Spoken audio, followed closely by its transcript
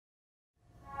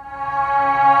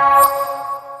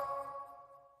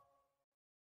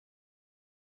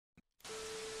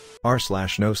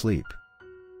r/NoSleep.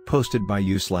 Posted by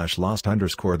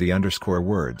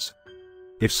you/lost_the_words.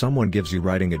 If someone gives you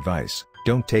writing advice,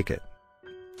 don't take it.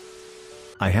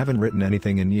 I haven't written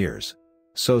anything in years.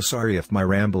 So sorry if my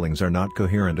ramblings are not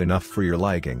coherent enough for your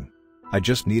liking. I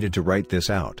just needed to write this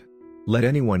out. Let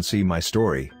anyone see my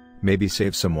story, maybe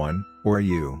save someone, or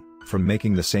you, from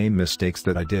making the same mistakes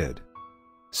that I did.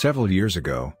 Several years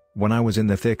ago, when I was in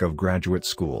the thick of graduate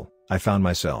school, I found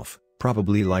myself,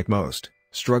 probably like most,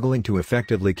 struggling to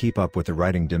effectively keep up with the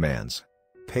writing demands.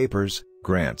 Papers,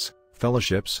 grants,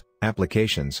 fellowships,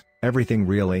 applications, everything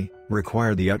really,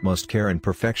 required the utmost care and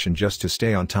perfection just to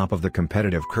stay on top of the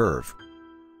competitive curve.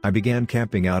 I began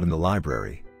camping out in the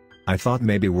library. I thought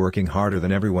maybe working harder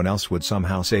than everyone else would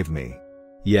somehow save me.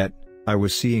 Yet, I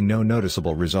was seeing no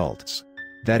noticeable results.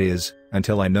 That is,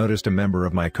 until I noticed a member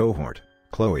of my cohort,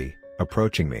 Chloe,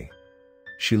 approaching me.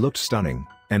 She looked stunning,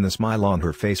 and the smile on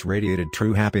her face radiated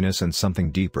true happiness and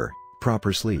something deeper,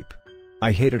 proper sleep.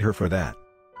 I hated her for that.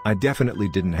 I definitely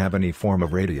didn't have any form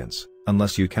of radiance,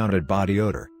 unless you counted body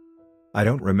odor. I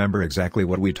don't remember exactly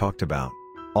what we talked about.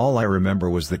 All I remember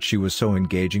was that she was so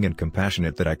engaging and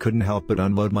compassionate that I couldn't help but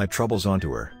unload my troubles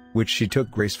onto her, which she took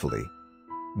gracefully.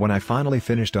 When I finally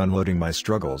finished unloading my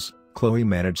struggles, Chloe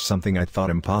managed something I thought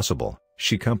impossible.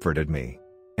 She comforted me.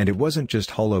 And it wasn't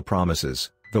just hollow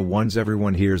promises, the ones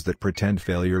everyone hears that pretend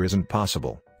failure isn't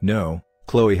possible. No,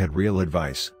 Chloe had real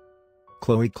advice.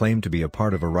 Chloe claimed to be a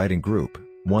part of a writing group,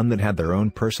 one that had their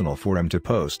own personal forum to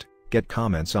post, get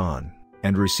comments on,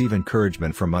 and receive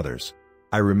encouragement from others.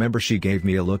 I remember she gave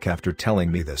me a look after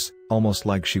telling me this, almost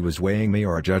like she was weighing me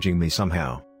or judging me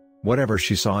somehow. Whatever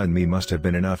she saw in me must have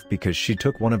been enough because she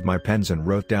took one of my pens and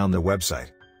wrote down the website.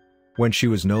 When she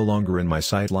was no longer in my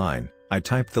sight line, I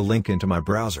typed the link into my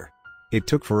browser. It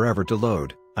took forever to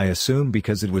load, I assume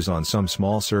because it was on some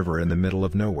small server in the middle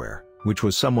of nowhere, which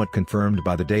was somewhat confirmed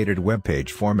by the dated webpage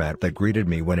format that greeted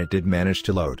me when it did manage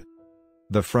to load.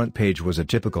 The front page was a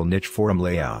typical niche forum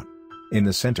layout. In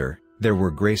the center, there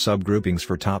were gray subgroupings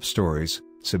for top stories,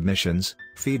 submissions,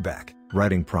 feedback,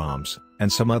 writing prompts,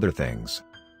 and some other things.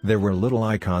 There were little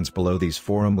icons below these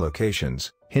forum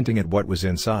locations, hinting at what was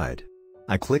inside.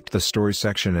 I clicked the story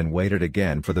section and waited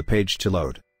again for the page to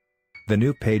load. The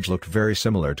new page looked very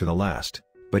similar to the last,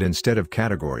 but instead of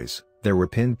categories, there were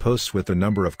pinned posts with the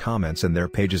number of comments and their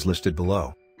pages listed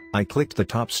below. I clicked the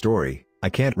top story. I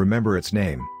can't remember its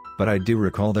name, but I do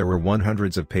recall there were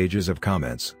hundreds of pages of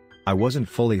comments. I wasn't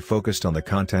fully focused on the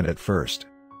content at first.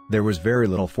 There was very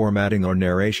little formatting or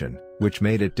narration, which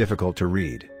made it difficult to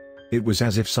read. It was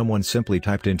as if someone simply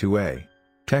typed into a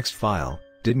text file,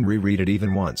 didn't reread it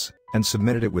even once, and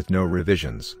submitted it with no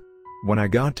revisions. When I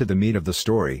got to the meat of the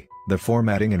story, the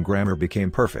formatting and grammar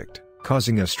became perfect,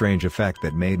 causing a strange effect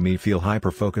that made me feel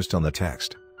hyper-focused on the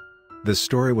text. The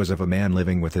story was of a man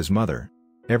living with his mother.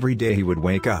 Every day he would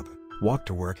wake up, walk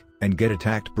to work, and get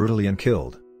attacked brutally and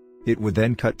killed. It would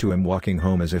then cut to him walking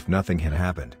home as if nothing had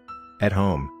happened. At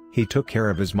home, he took care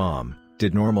of his mom,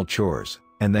 did normal chores,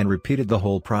 and then repeated the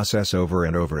whole process over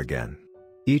and over again.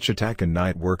 Each attack and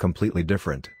night were completely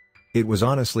different. It was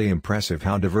honestly impressive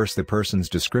how diverse the person's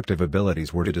descriptive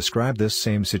abilities were to describe this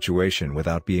same situation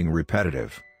without being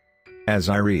repetitive. As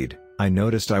I read, I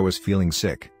noticed I was feeling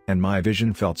sick, and my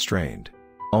vision felt strained.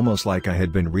 Almost like I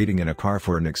had been reading in a car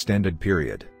for an extended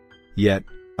period. Yet,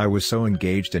 I was so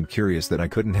engaged and curious that I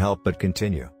couldn't help but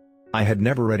continue. I had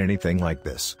never read anything like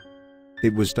this.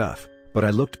 It was tough, but I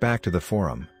looked back to the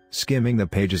forum, skimming the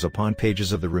pages upon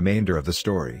pages of the remainder of the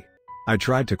story. I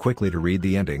tried to quickly to read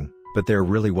the ending, but there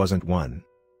really wasn't one.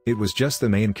 It was just the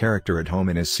main character at home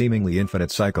in his seemingly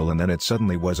infinite cycle and then it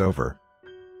suddenly was over.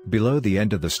 Below the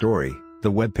end of the story,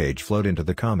 the webpage flowed into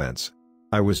the comments.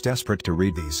 I was desperate to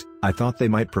read these. I thought they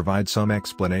might provide some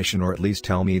explanation or at least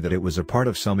tell me that it was a part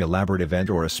of some elaborate event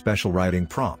or a special writing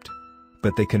prompt.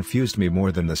 But they confused me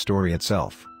more than the story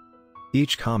itself.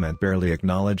 Each comment barely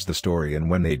acknowledged the story, and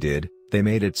when they did, they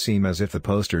made it seem as if the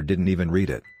poster didn't even read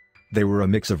it. They were a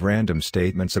mix of random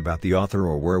statements about the author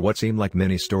or were what seemed like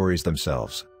mini-stories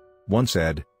themselves. One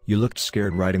said, "You looked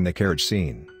scared writing the carriage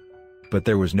scene." But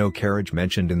there was no carriage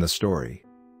mentioned in the story.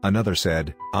 Another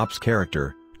said, "Op's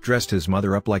character dressed his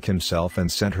mother up like himself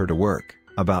and sent her to work.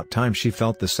 About time she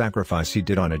felt the sacrifice he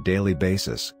did on a daily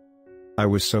basis." I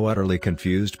was so utterly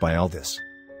confused by all this.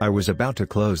 I was about to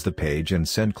close the page and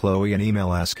send Chloe an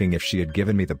email asking if she had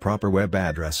given me the proper web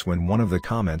address when one of the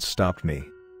comments stopped me.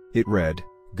 It read,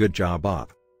 "Good job,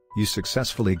 Op. You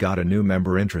successfully got a new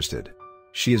member interested.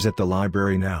 She is at the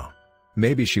library now.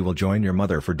 Maybe she will join your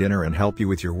mother for dinner and help you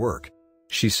with your work.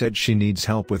 She said she needs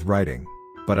help with writing,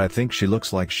 but I think she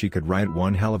looks like she could write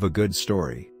one hell of a good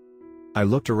story." I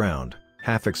looked around,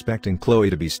 half expecting Chloe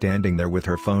to be standing there with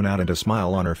her phone out and a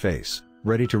smile on her face,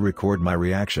 ready to record my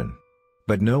reaction.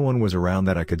 But no one was around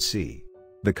that I could see.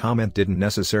 The comment didn't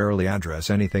necessarily address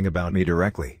anything about me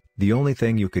directly. The only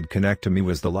thing you could connect to me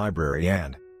was the library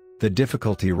and the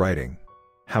difficulty writing.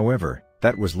 However,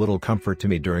 that was little comfort to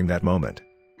me during that moment.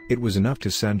 It was enough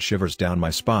to send shivers down my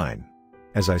spine.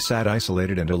 As I sat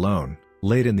isolated and alone,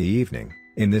 late in the evening,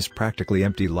 in this practically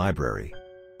empty library,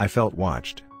 I felt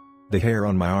watched. The hair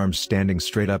on my arms standing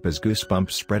straight up as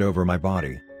goosebumps spread over my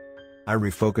body. I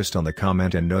refocused on the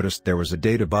comment and noticed there was a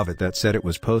date above it that said it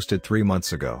was posted 3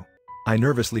 months ago. I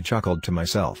nervously chuckled to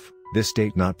myself, this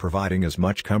date not providing as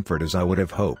much comfort as I would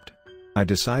have hoped. I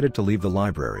decided to leave the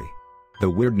library. The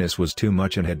weirdness was too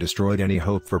much and had destroyed any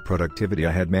hope for productivity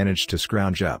I had managed to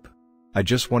scrounge up. I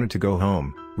just wanted to go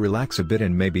home, relax a bit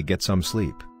and maybe get some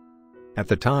sleep. At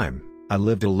the time, I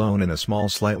lived alone in a small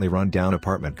slightly run-down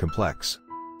apartment complex.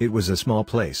 It was a small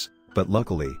place, but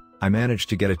luckily, I managed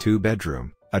to get a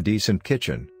 2-bedroom, a decent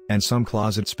kitchen, and some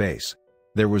closet space.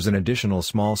 There was an additional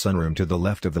small sunroom to the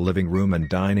left of the living room and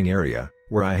dining area,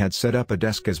 where I had set up a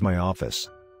desk as my office.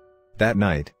 That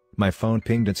night, my phone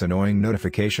pinged its annoying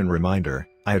notification reminder.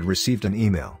 I had received an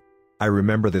email. I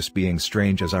remember this being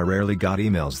strange as I rarely got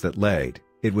emails that late.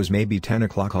 It was maybe 10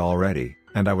 o'clock already,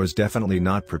 and I was definitely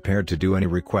not prepared to do any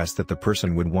request that the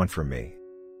person would want from me.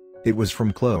 It was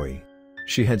from Chloe.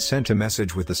 She had sent a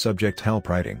message with the subject "help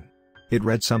writing." It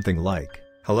read something like,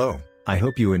 "Hello, I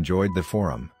hope you enjoyed the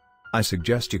forum. I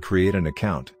suggest you create an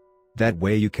account. That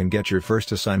way you can get your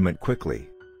first assignment quickly.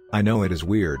 I know it is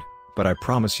weird, but I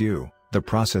promise you, the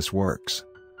process works."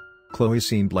 Chloe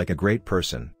seemed like a great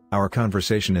person. Our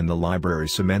conversation in the library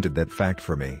cemented that fact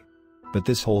for me. But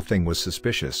this whole thing was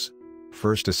suspicious.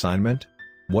 First assignment?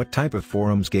 What type of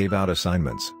forums gave out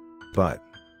assignments? But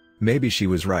maybe she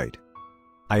was right.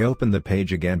 I opened the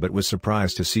page again but was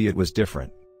surprised to see it was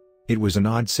different. It was an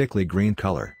odd sickly green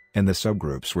color, and the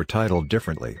subgroups were titled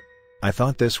differently. I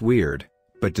thought this weird,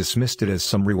 but dismissed it as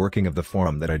some reworking of the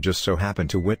forum that I just so happened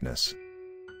to witness.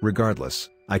 Regardless,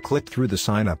 I clicked through the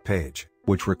sign-up page,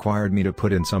 which required me to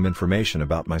put in some information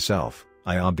about myself.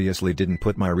 I obviously didn't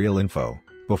put my real info,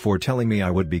 before telling me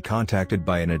I would be contacted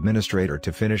by an administrator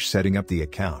to finish setting up the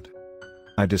account.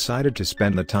 I decided to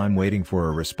spend the time waiting for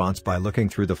a response by looking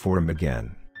through the forum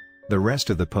again. The rest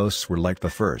of the posts were like the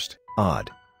first, odd.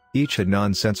 Each had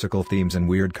nonsensical themes and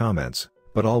weird comments,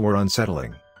 but all were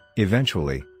unsettling.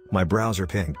 Eventually, my browser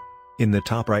pinged. In the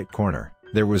top right corner,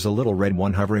 there was a little red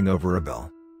one hovering over a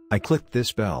bell. I clicked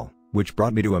this bell, which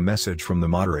brought me to a message from the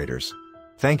moderators.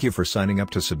 "Thank you for signing up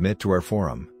to submit to our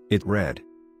forum," it read.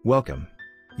 "Welcome.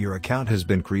 Your account has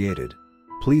been created.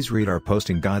 Please read our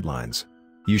posting guidelines.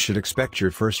 You should expect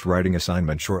your first writing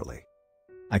assignment shortly."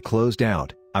 I closed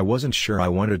out. I wasn't sure I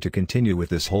wanted to continue with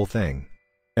this whole thing.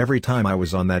 Every time I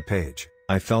was on that page,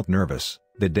 I felt nervous.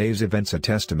 The day's events a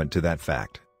testament to that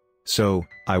fact. So,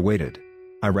 I waited.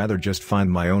 I'd rather just find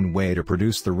my own way to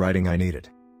produce the writing I needed.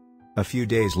 A few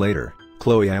days later,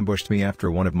 Chloe ambushed me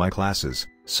after one of my classes,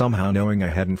 somehow knowing I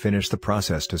hadn't finished the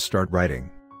process to start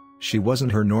writing. She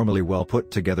wasn't her normally well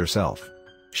put together self.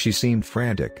 She seemed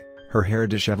frantic, her hair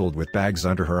disheveled with bags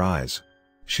under her eyes.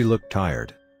 She looked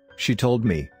tired. She told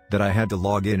me that I had to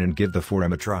log in and give the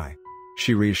forum a try.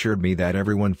 She reassured me that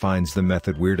everyone finds the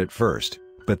method weird at first,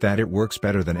 but that it works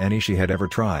better than any she had ever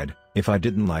tried. If I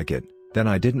didn't like it, then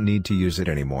I didn't need to use it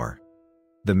anymore.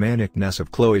 The manicness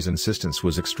of Chloe's insistence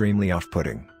was extremely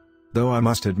off-putting. Though I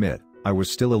must admit, I was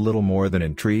still a little more than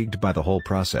intrigued by the whole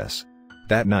process.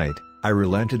 That night, I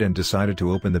relented and decided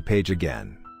to open the page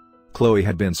again. Chloe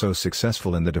had been so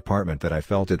successful in the department that I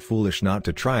felt it foolish not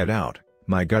to try it out.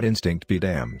 My gut instinct be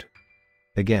damned.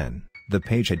 Again, the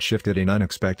page had shifted in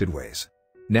unexpected ways.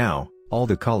 Now, all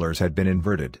the colors had been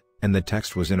inverted, and the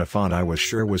text was in a font I was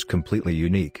sure was completely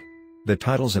unique. The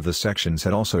titles of the sections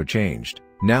had also changed.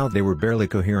 Now they were barely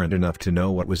coherent enough to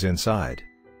know what was inside.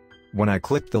 When I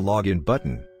clicked the login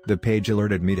button, the page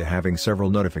alerted me to having several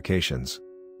notifications.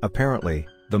 Apparently,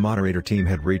 the moderator team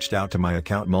had reached out to my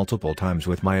account multiple times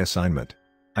with my assignment.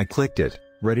 I clicked it,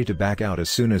 ready to back out as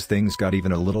soon as things got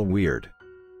even a little weird.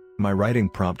 My writing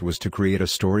prompt was to create a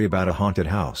story about a haunted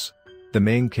house. The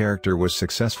main character was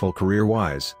successful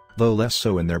career-wise, though less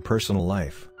so in their personal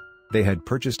life. They had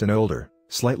purchased an older,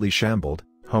 slightly shambled,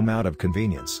 home out of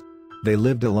convenience. They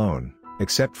lived alone,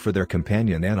 except for their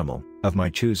companion animal, of my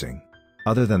choosing.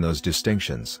 Other than those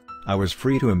distinctions, I was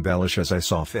free to embellish as I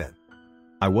saw fit.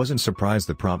 I wasn't surprised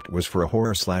the prompt was for a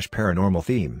horror/paranormal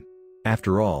theme.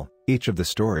 After all, each of the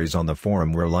stories on the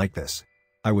forum were like this.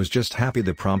 I was just happy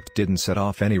the prompt didn't set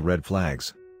off any red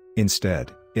flags.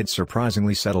 Instead, it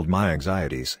surprisingly settled my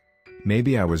anxieties.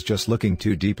 Maybe I was just looking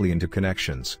too deeply into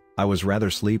connections. I was rather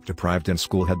sleep deprived and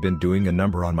school had been doing a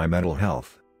number on my mental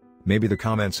health. Maybe the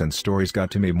comments and stories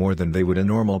got to me more than they would a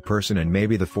normal person, and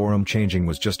maybe the forum changing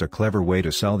was just a clever way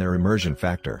to sell their immersion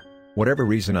factor. Whatever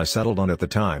reason I settled on at the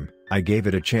time, I gave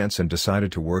it a chance and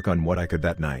decided to work on what I could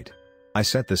that night. I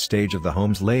set the stage of the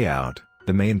home's layout,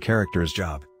 the main character's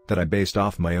job, that I based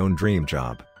off my own dream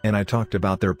job, and I talked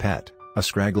about their pet, a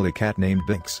scraggly cat named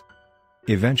Binks.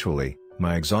 Eventually,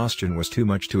 my exhaustion was too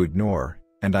much to ignore,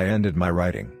 and I ended my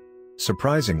writing.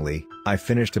 Surprisingly, I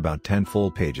finished about 10 full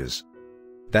pages.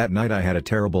 That night I had a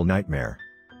terrible nightmare.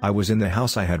 I was in the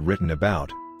house I had written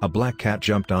about, a black cat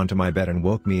jumped onto my bed and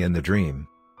woke me in the dream.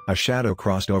 A shadow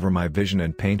crossed over my vision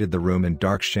and painted the room in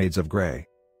dark shades of gray.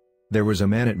 There was a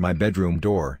man at my bedroom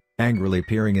door, angrily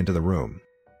peering into the room.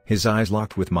 His eyes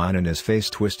locked with mine and his face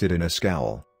twisted in a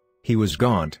scowl. He was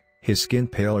gaunt, his skin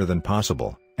paler than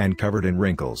possible, and covered in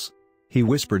wrinkles. He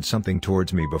whispered something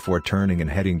towards me before turning and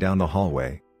heading down the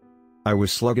hallway. I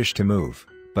was sluggish to move,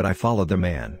 but I followed the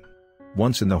man.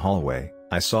 Once in the hallway,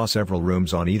 I saw several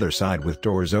rooms on either side with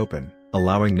doors open,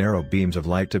 allowing narrow beams of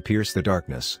light to pierce the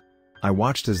darkness. I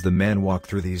watched as the man walked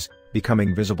through these,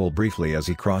 becoming visible briefly as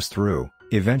he crossed through,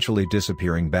 eventually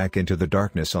disappearing back into the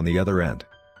darkness on the other end.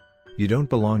 "You don't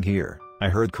belong here," I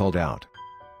heard called out.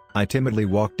 I timidly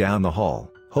walked down the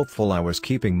hall, hopeful I was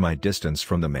keeping my distance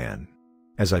from the man.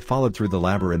 As I followed through the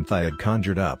labyrinth I had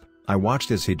conjured up, I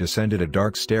watched as he descended a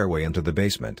dark stairway into the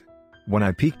basement. When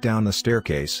I peeked down the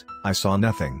staircase, I saw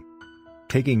nothing.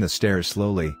 Taking the stairs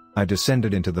slowly, I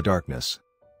descended into the darkness.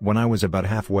 When I was about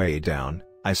halfway down,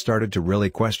 I started to really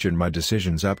question my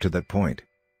decisions up to that point.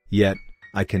 Yet,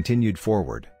 I continued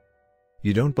forward.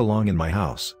 "You don't belong in my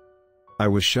house." I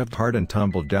was shoved hard and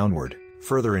tumbled downward,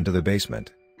 further into the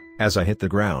basement. As I hit the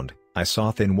ground, I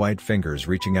saw thin white fingers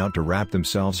reaching out to wrap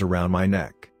themselves around my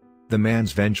neck. The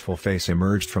man's vengeful face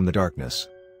emerged from the darkness.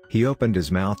 He opened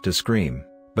his mouth to scream,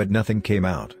 but nothing came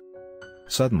out.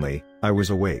 Suddenly, I was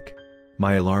awake.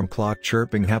 My alarm clock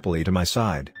chirping happily to my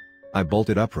side. I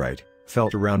bolted upright,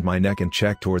 felt around my neck and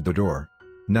checked toward the door.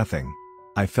 Nothing.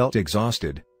 I felt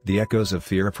exhausted, the echoes of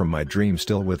fear from my dream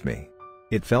still with me.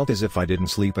 It felt as if I didn't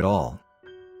sleep at all.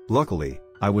 Luckily,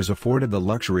 I was afforded the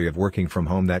luxury of working from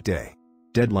home that day.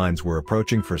 Deadlines were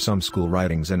approaching for some school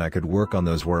writings and I could work on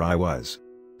those where I was.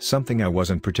 Something I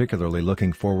wasn't particularly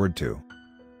looking forward to.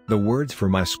 The words for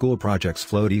my school projects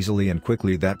flowed easily and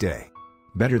quickly that day.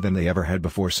 Better than they ever had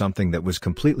before, something that was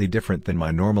completely different than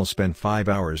my normal spend 5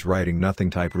 hours writing nothing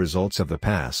type results of the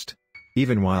past.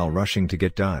 Even while rushing to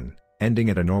get done, ending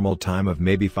at a normal time of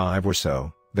maybe 5 or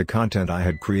so, the content I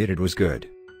had created was good.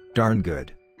 Darn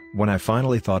good. When I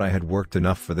finally thought I had worked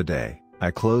enough for the day, I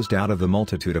closed out of the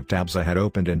multitude of tabs I had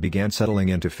opened and began settling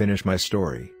in to finish my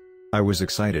story. I was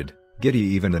excited, giddy,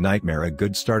 even the nightmare a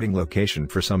good starting location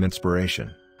for some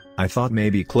inspiration. I thought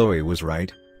maybe Chloe was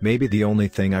right, maybe the only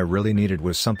thing I really needed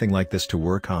was something like this to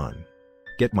work on.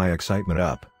 Get my excitement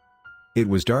up. It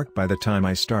was dark by the time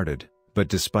I started, but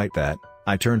despite that,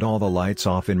 I turned all the lights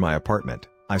off in my apartment.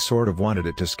 I sort of wanted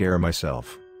it to scare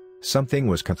myself. Something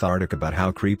was cathartic about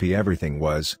how creepy everything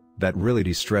was, that really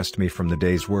de-stressed me from the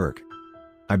day's work.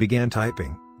 I began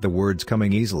typing, the words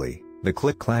coming easily, the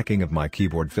click-clacking of my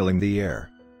keyboard filling the air.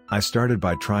 I started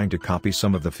by trying to copy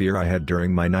some of the fear I had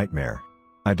during my nightmare.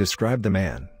 I described the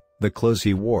man, the clothes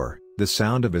he wore, the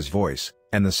sound of his voice,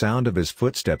 and the sound of his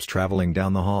footsteps traveling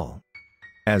down the hall.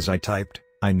 As I typed,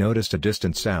 I noticed a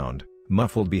distant sound,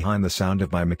 muffled behind the sound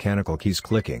of my mechanical keys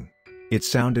clicking. It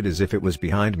sounded as if it was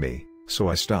behind me, so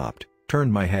I stopped,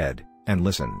 turned my head, and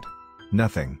listened.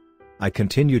 Nothing. I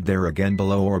continued there again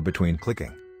below or between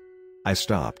clicking. I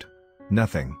stopped.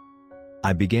 Nothing.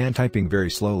 I began typing very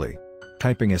slowly.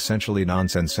 Typing essentially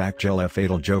nonsense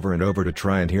fatal over and over to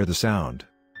try and hear the sound.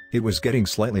 It was getting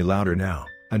slightly louder now,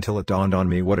 until it dawned on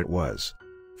me what it was.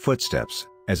 Footsteps,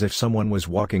 as if someone was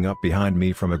walking up behind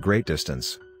me from a great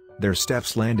distance. Their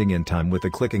steps landing in time with the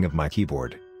clicking of my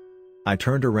keyboard. I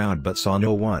turned around but saw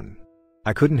no one.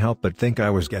 I couldn't help but think I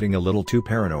was getting a little too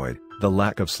paranoid. The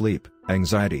lack of sleep,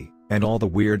 anxiety, and all the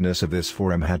weirdness of this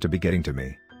forum had to be getting to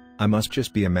me. I must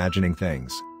just be imagining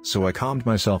things, so I calmed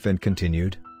myself and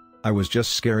continued. I was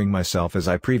just scaring myself as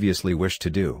I previously wished to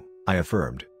do, I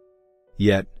affirmed.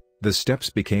 Yet, the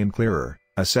steps became clearer,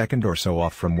 a second or so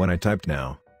off from when I typed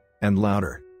now. And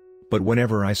louder. But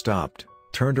whenever I stopped,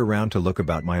 turned around to look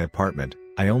about my apartment,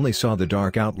 I only saw the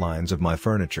dark outlines of my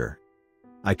furniture.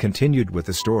 I continued with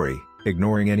the story,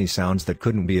 ignoring any sounds that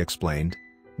couldn't be explained.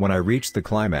 When I reached the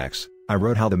climax, I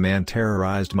wrote how the man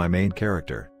terrorized my main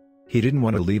character. He didn't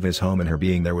want to leave his home and her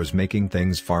being there was making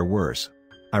things far worse.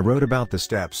 I wrote about the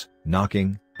steps,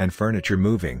 knocking, and furniture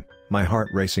moving, my heart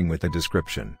racing with the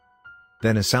description.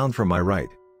 Then a sound from my right.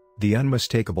 The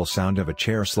unmistakable sound of a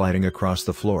chair sliding across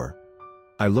the floor.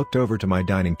 I looked over to my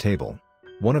dining table.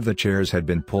 One of the chairs had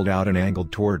been pulled out and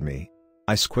angled toward me.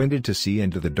 I squinted to see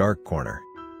into the dark corner.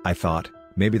 I thought,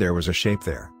 maybe there was a shape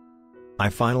there. I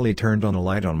finally turned on a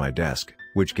light on my desk,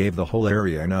 which gave the whole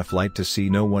area enough light to see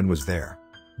no one was there.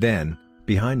 Then,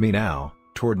 behind me now,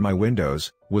 toward my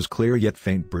windows, was clear yet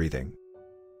faint breathing.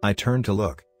 I turned to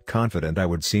look, confident I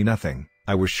would see nothing.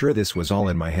 I was sure this was all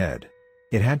in my head.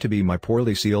 It had to be my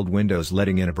poorly sealed windows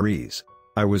letting in a breeze.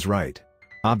 I was right.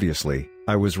 Obviously,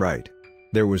 I was right.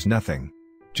 There was nothing.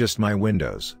 Just my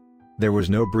windows. There was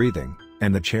no breathing,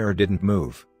 and the chair didn't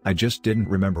move. I just didn't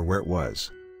remember where it was.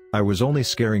 I was only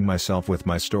scaring myself with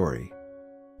my story.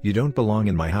 You don't belong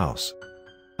in my house.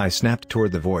 I snapped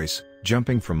toward the voice,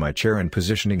 jumping from my chair and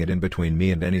positioning it in between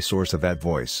me and any source of that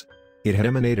voice. It had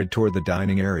emanated toward the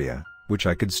dining area, which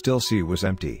I could still see was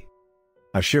empty.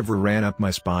 A shiver ran up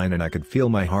my spine and I could feel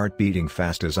my heart beating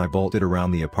fast as I bolted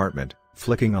around the apartment,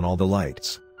 flicking on all the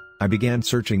lights. I began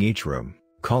searching each room,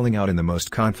 calling out in the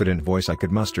most confident voice I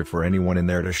could muster for anyone in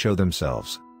there to show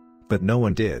themselves. But no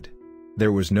one did.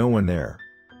 There was no one there.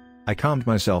 I calmed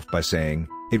myself by saying,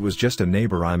 it was just a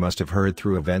neighbor I must have heard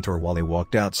through a vent or while he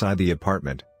walked outside the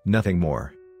apartment, nothing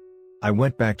more. I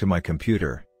went back to my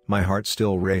computer, my heart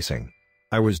still racing.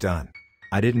 I was done.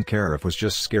 I didn't care if it was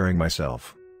just scaring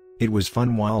myself. It was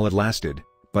fun while it lasted,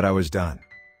 but I was done.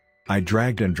 I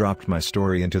dragged and dropped my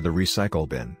story into the recycle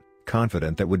bin,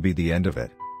 confident that would be the end of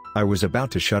it. I was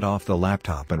about to shut off the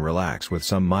laptop and relax with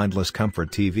some mindless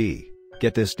comfort TV,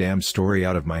 get this damn story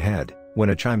out of my head, when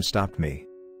a chime stopped me.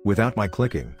 Without my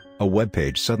clicking, a web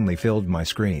page suddenly filled my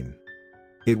screen.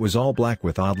 It was all black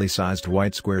with oddly sized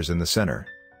white squares in the center.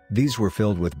 These were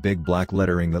filled with big black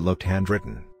lettering that looked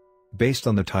handwritten. Based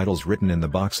on the titles written in the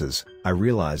boxes, I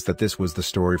realized that this was the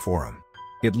story forum.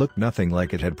 It looked nothing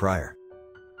like it had prior.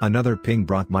 Another ping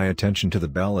brought my attention to the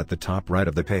bell at the top right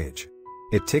of the page.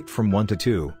 It ticked from 1 to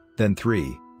 2, then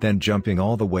 3, then jumping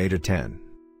all the way to 10.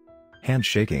 Hand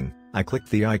shaking, I clicked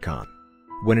the icon.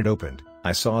 When it opened,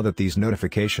 I saw that these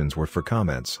notifications were for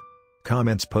comments.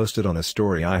 Comments posted on a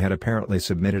story I had apparently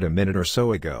submitted a minute or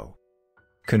so ago.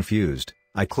 Confused,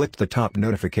 I clicked the top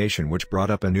notification which brought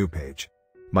up a new page.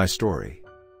 My story.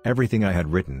 Everything I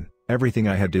had written, everything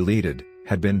I had deleted,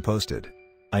 had been posted.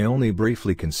 I only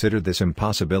briefly considered this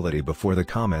impossibility before the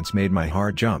comments made my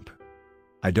heart jump.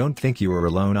 I don't think you are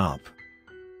alone, Op.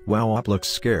 Wow, Op looks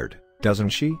scared, doesn't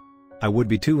she? I would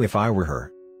be too if I were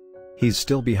her. He's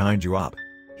still behind you, Op.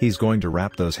 He's going to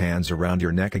wrap those hands around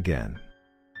your neck again.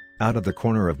 Out of the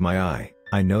corner of my eye,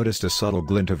 I noticed a subtle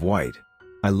glint of white.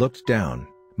 I looked down,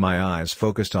 my eyes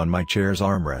focused on my chair's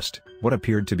armrest, what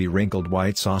appeared to be wrinkled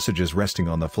white sausages resting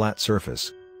on the flat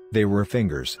surface. They were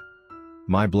fingers.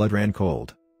 My blood ran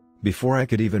cold. Before I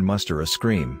could even muster a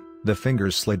scream, the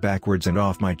fingers slid backwards and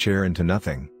off my chair into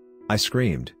nothing. I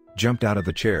screamed, jumped out of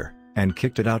the chair, and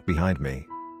kicked it out behind me.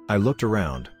 I looked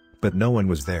around, but no one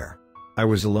was there. I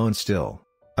was alone still.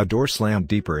 A door slammed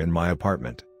deeper in my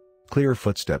apartment. Clear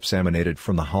footsteps emanated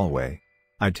from the hallway.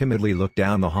 I timidly looked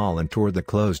down the hall and toward the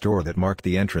closed door that marked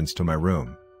the entrance to my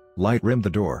room. Light rimmed the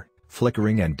door,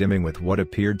 flickering and dimming with what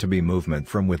appeared to be movement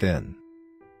from within.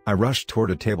 I rushed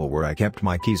toward a table where I kept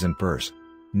my keys and purse.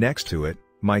 Next to it,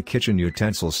 my kitchen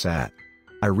utensils sat.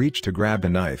 I reached to grab a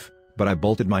knife, but I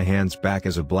bolted my hands back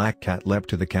as a black cat leapt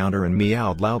to the counter and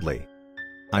meowed loudly.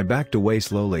 I backed away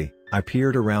slowly. I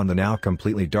peered around the now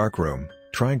completely dark room,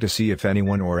 trying to see if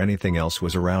anyone or anything else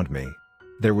was around me.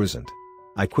 There wasn't.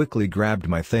 I quickly grabbed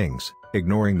my things,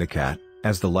 ignoring the cat,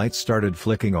 as the lights started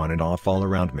flicking on and off all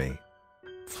around me.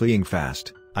 Fleeing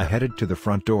fast, I headed to the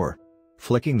front door.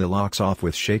 Flicking the locks off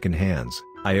with shaken hands,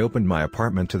 I opened my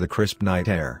apartment to the crisp night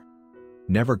air.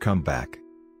 Never come back.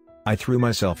 I threw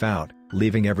myself out,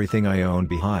 leaving everything I owned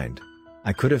behind.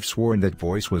 I could have sworn that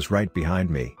voice was right behind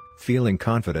me, feeling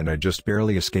confident I just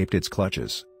barely escaped its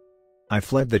clutches. I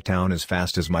fled the town as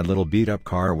fast as my little beat-up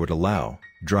car would allow,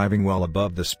 driving well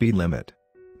above the speed limit.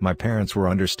 My parents were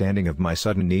understanding of my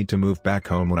sudden need to move back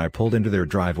home when I pulled into their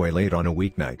driveway late on a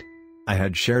weeknight. I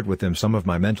had shared with them some of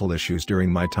my mental issues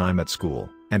during my time at school,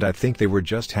 and I think they were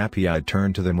just happy I'd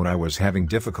turned to them when I was having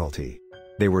difficulty.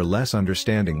 They were less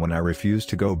understanding when I refused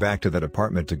to go back to that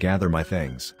apartment to gather my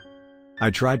things. I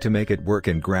tried to make it work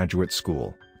in graduate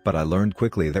school, but I learned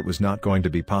quickly that was not going to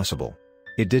be possible.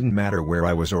 It didn't matter where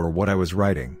I was or what I was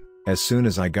writing. As soon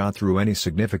as I got through any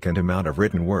significant amount of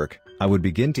written work, I would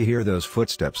begin to hear those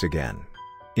footsteps again.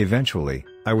 Eventually,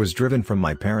 I was driven from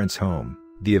my parents' home,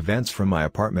 the events from my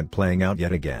apartment playing out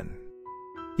yet again.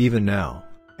 Even now,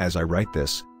 as I write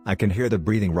this, I can hear the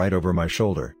breathing right over my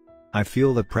shoulder. I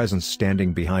feel the presence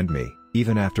standing behind me,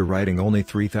 even after writing only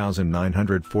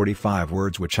 3,945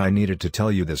 words which I needed to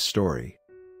tell you this story.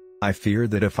 I fear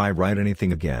that if I write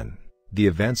anything again, the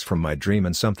events from my dream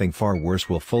and something far worse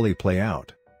will fully play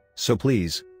out. So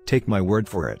please, take my word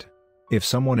for it. If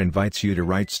someone invites you to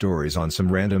write stories on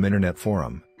some random internet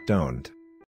forum, don't.